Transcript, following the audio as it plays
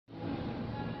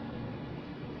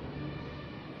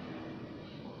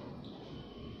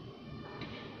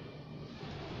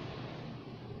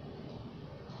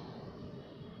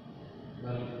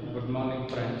morning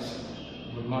friends,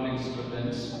 good morning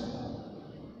students.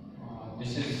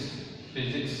 This is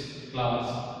physics class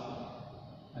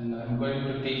and I am going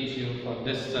to teach you for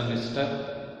this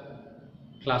semester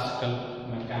classical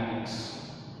mechanics.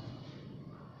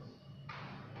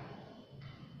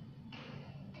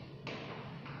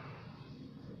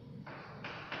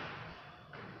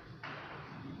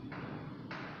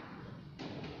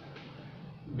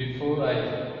 Before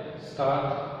I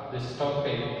start this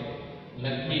topic,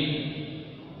 let me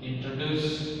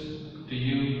introduce to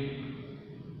you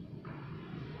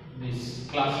this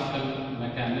classical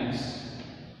mechanics.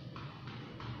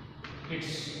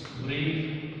 Its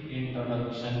brief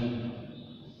introduction.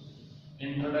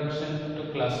 Introduction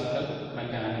to classical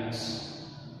mechanics.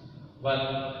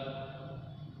 Well,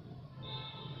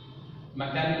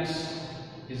 mechanics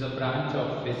is a branch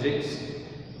of physics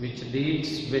which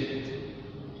deals with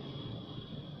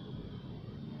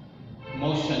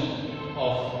motion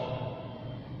of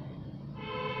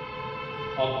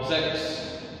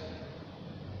objects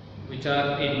which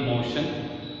are in motion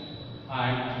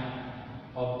and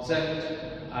object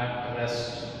at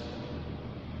rest.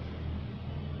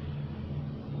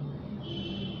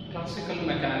 Classical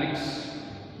mechanics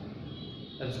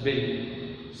has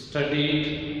been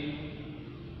studied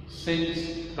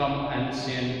since from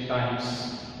ancient times.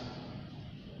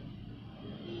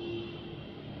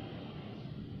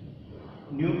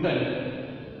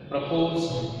 Newton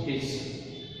proposed his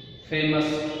famous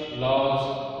laws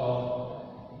of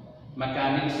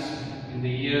mechanics in the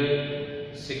year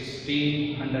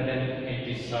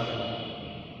 1687.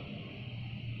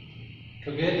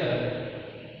 Together,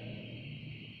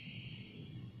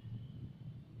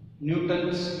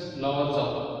 Newton's laws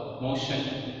of motion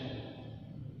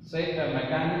say a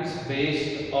mechanics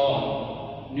based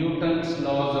on Newton's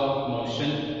laws of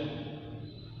motion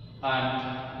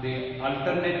and the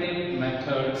alternative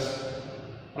methods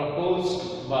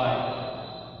proposed by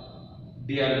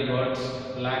D'Albert,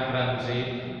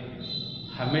 Lagrange,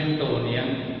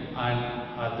 Hamiltonian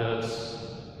and others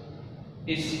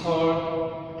is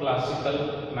called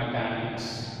classical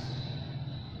mechanics.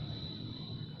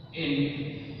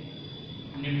 In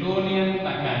Newtonian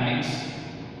mechanics,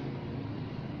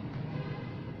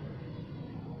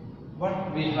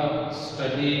 what we have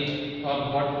studied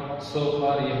or what so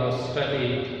far you have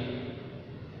studied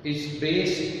is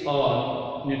based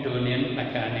on Newtonian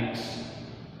mechanics.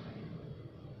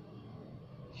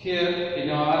 Here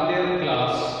in our earlier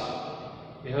class,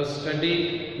 we have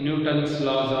studied Newton's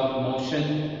laws of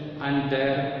motion and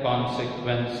their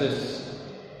consequences.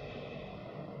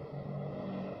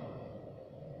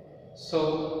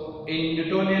 So, in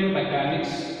Newtonian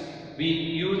mechanics, we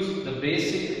use the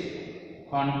basic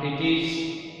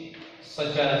quantities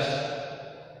such as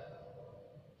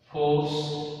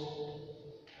force,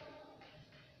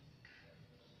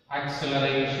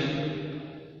 acceleration,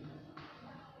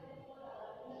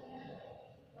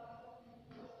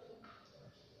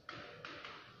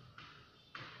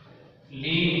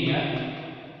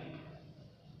 linear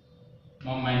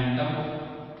momentum,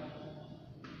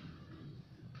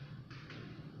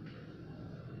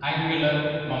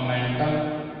 angular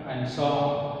momentum, and so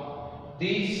on.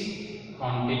 These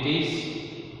quantities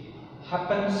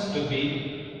happens to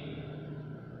be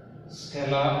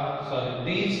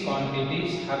these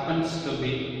quantities happens to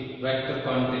be vector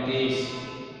quantities,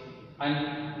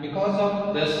 and because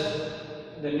of this,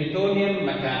 the Newtonian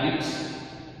mechanics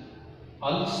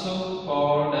also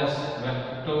called as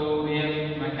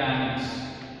vectorial mechanics.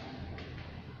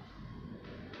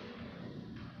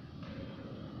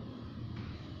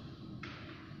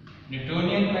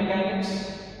 Newtonian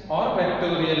mechanics or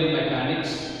vectorial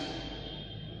mechanics,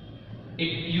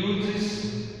 it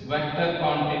uses vector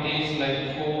quantities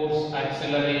like force,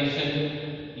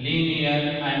 acceleration, linear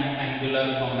and angular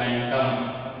momentum.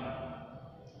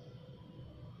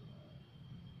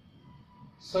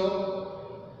 So,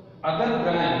 other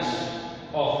branch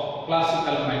of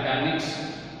classical mechanics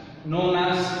known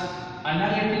as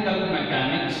analytical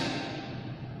mechanics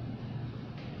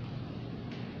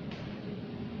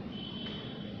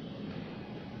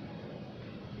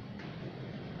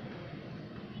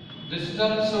this is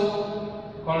also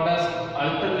called as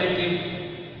alternative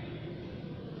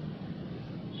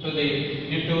to the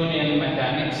Newtonian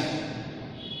mechanics.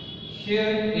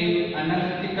 Here in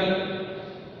analytical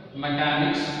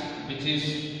mechanics, which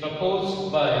is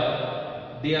proposed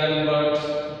by D'Albert,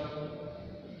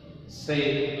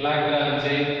 say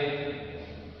Lagrange,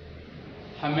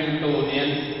 Hamiltonian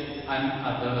and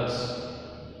others,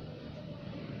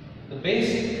 the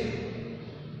basic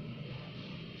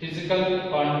physical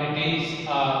quantities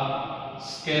are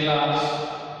scalars,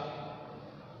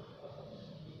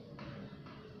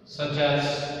 such as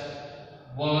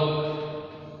work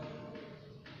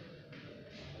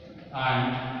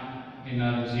and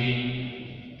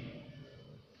energy.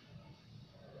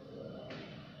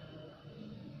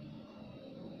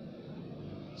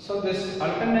 So this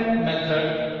alternate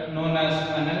method known as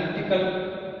analytical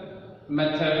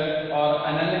method or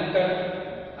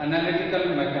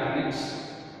analytical mechanics,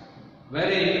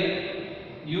 wherein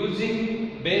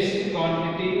using basic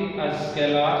quantity as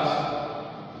scalars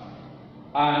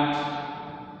and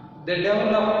they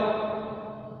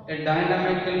develop a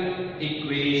dynamical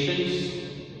equations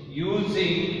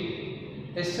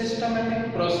using a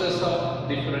systematic process of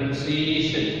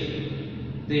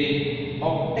differentiation. They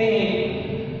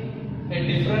obtain a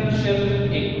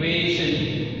differential equation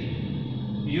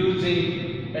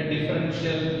using a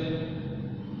differential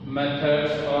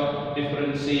methods of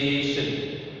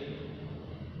differentiation.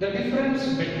 The difference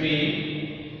between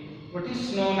what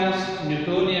is known as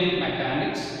Newtonian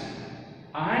mechanics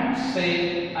and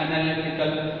say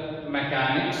analytical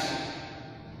mechanics.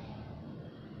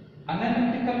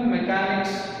 Analytical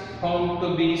mechanics found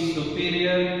to be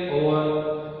superior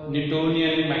over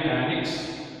Newtonian mechanics.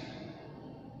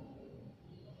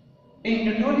 In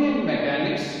Newtonian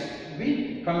mechanics,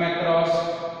 we come across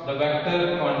the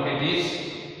vector quantities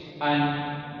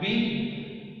and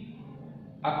we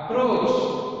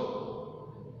approach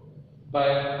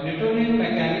by Newtonian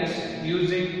mechanics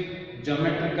using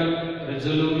geometrical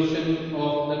resolution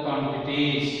of the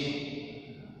quantities,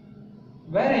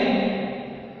 wherein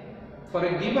for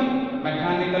a given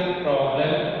mechanical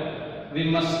problem we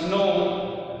must know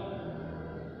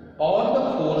all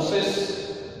the forces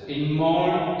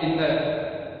involved in the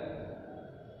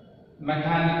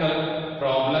mechanical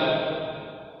problem.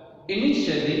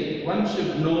 Initially, one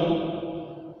should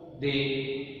know the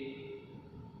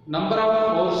number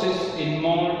of forces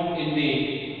involved in the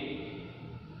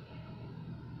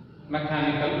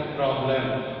mechanical problem,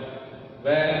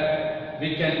 where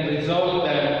we can resolve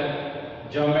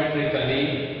them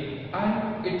geometrically,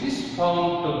 and it is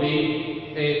found to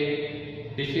be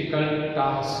a difficult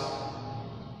task.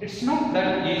 It's not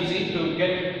that easy to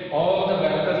get all the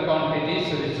vector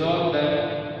quantities, resolve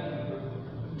them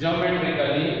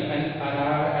geometrically and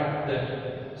arrive at the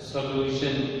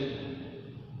solution.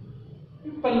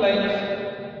 People like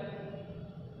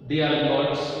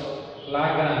D'Albert,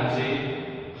 Lagrange,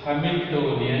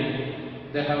 Hamiltonian,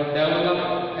 they have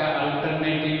developed an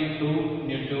alternative to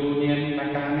Newtonian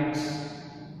mechanics.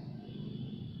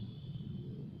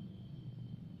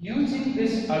 Using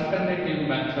this alternative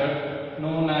method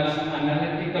known as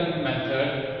analytical method,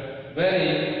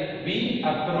 wherein we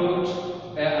approach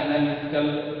an analytical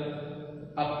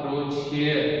approach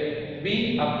here.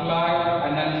 We apply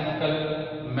analytical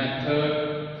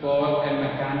method for a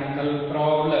mechanical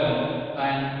problem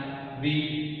and we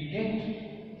get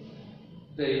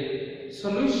the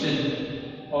solution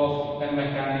of a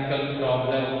mechanical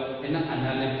problem in an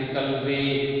analytical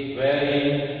way,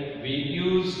 wherein we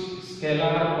use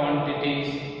scalar quantities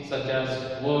such as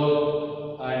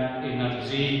work and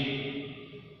energy.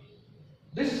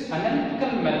 This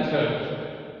analytical method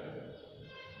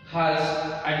has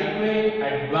adequate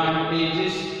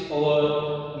advantages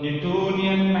over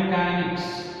Newtonian mechanics.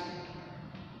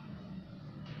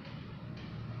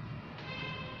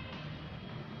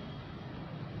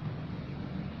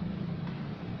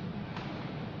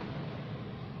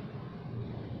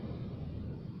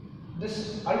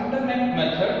 This alternate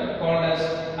method called as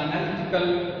analytical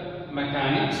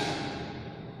mechanics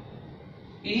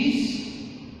is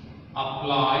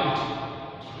applied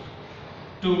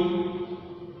to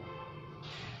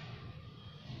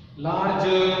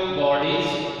larger bodies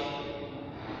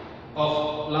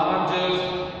of larger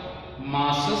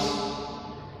masses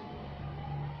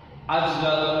as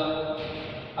well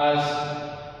as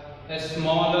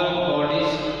smaller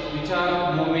bodies which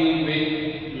are moving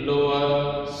with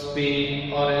lower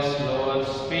speed or a slower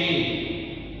speed.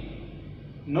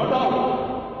 No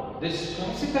doubt, this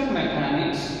classical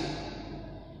mechanics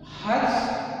has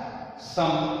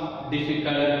some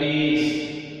difficulties.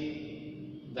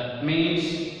 That means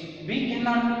we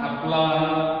cannot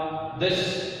apply this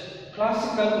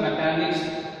classical mechanics,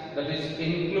 that is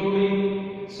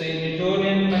including say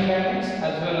Newtonian mechanics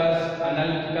as well as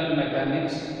analytical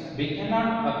mechanics, we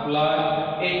cannot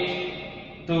apply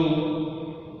it to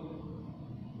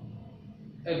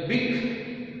a big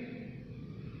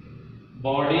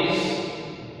bodies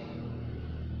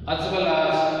as well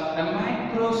as a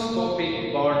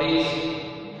microscopic bodies,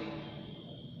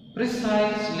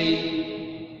 precisely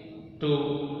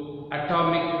to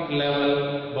atomic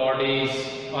level bodies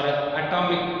or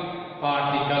atomic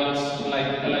particles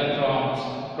like electrons,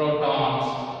 protons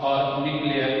or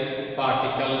nuclear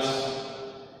particles,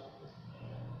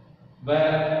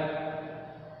 where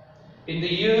in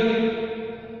the year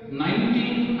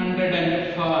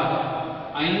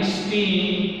 1905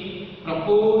 Einstein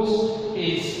proposed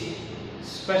his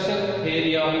special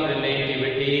theory of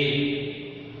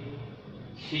relativity.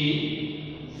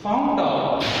 He found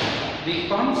out the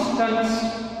constants,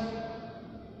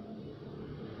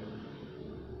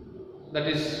 that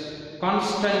is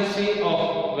constancy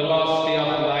of velocity of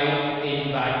light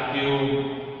in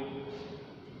vacuum.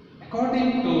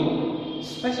 According to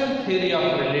special theory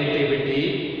of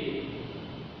relativity,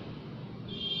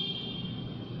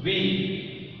 we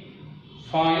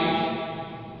find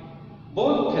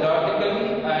both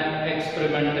theoretically and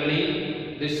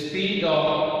experimentally the speed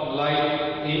of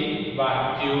light in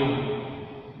vacuum.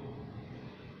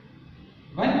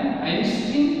 When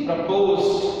Einstein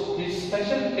proposed his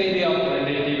special theory of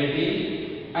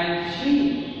relativity and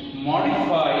he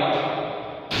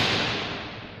modified,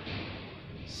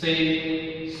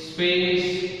 say,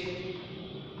 space,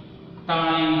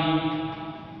 time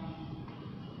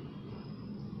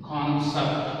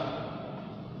concept,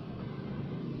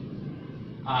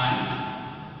 and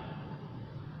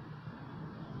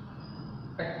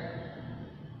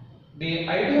the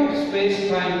idea of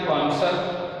space-time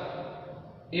concept,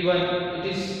 even it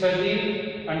is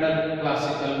studied under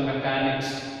classical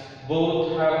mechanics.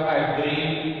 Both have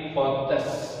agreed for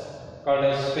this, called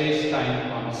as space-time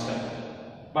concept.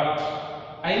 But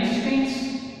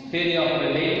Einstein's theory of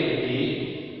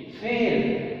relativity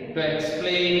failed to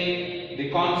explain the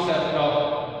concept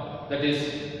of, that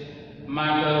is,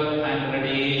 matter and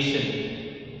radiation.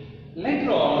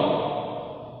 Later on,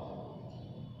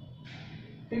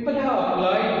 people have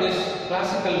applied this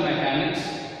classical mechanics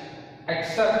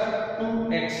except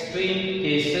two extreme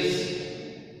cases,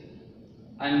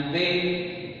 and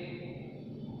they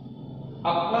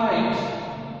applied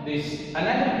this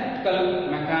analytical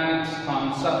mechanics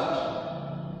concept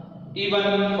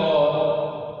even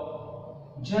for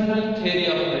general theory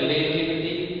of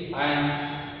relativity and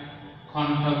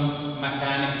quantum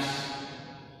mechanics.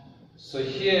 So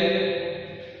here